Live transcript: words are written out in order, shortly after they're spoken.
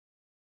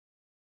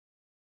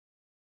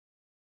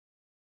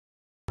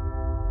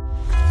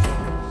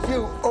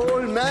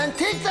man.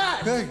 Take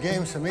that! Good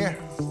game, Samir.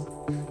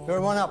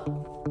 You're one up.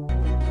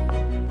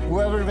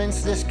 Whoever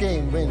wins this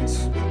game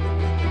wins.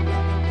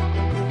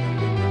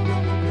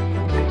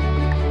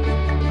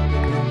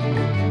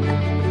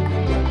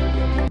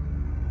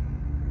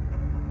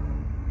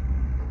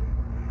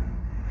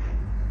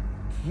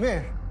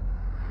 Samir.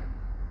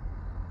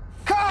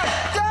 God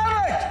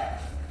damn it!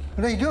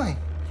 What are you doing?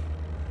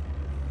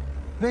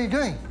 What are you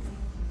doing?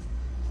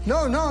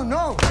 No, no,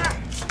 no!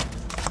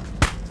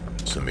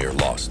 Samir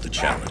lost the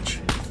challenge,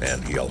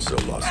 and he also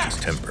lost his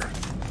temper.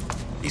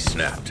 He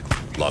snapped,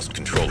 lost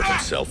control of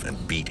himself,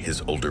 and beat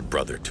his older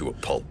brother to a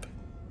pulp.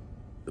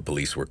 The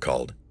police were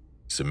called.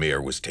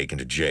 Samir was taken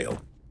to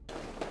jail.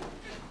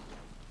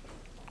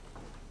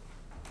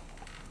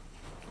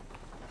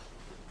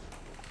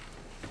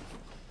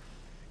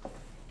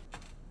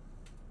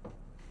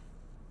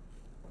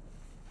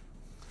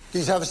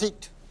 Please have a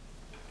seat.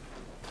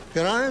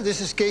 Your Honor, this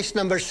is case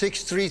number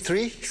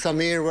 633,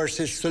 Samir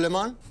versus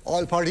Suleiman.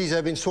 All parties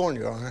have been sworn,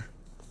 Your Honor.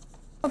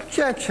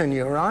 Objection,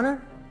 Your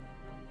Honor.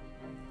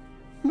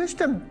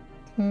 Mr.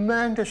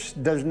 Mandis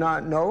does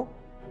not know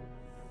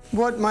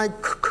what my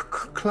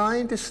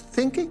client is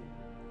thinking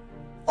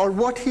or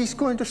what he's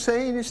going to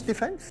say in his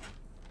defense.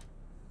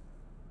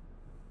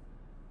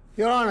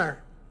 Your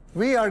Honor,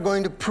 we are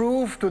going to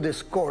prove to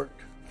this court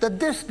that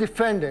this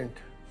defendant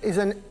is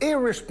an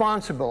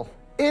irresponsible,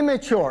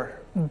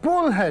 immature,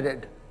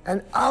 bullheaded,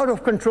 and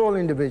out-of-control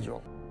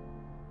individual.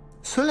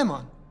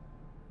 Suleiman,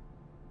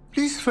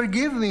 please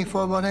forgive me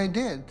for what I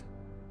did.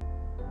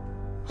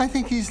 I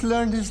think he's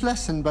learned his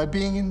lesson by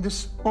being in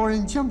this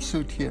orange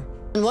jumpsuit here.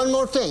 And one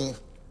more thing.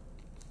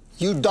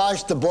 You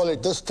dodged the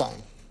bullet this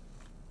time.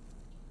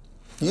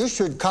 You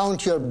should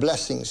count your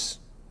blessings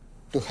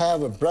to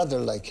have a brother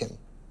like him.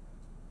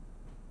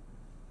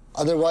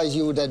 Otherwise,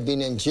 you would have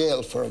been in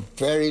jail for a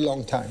very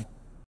long time.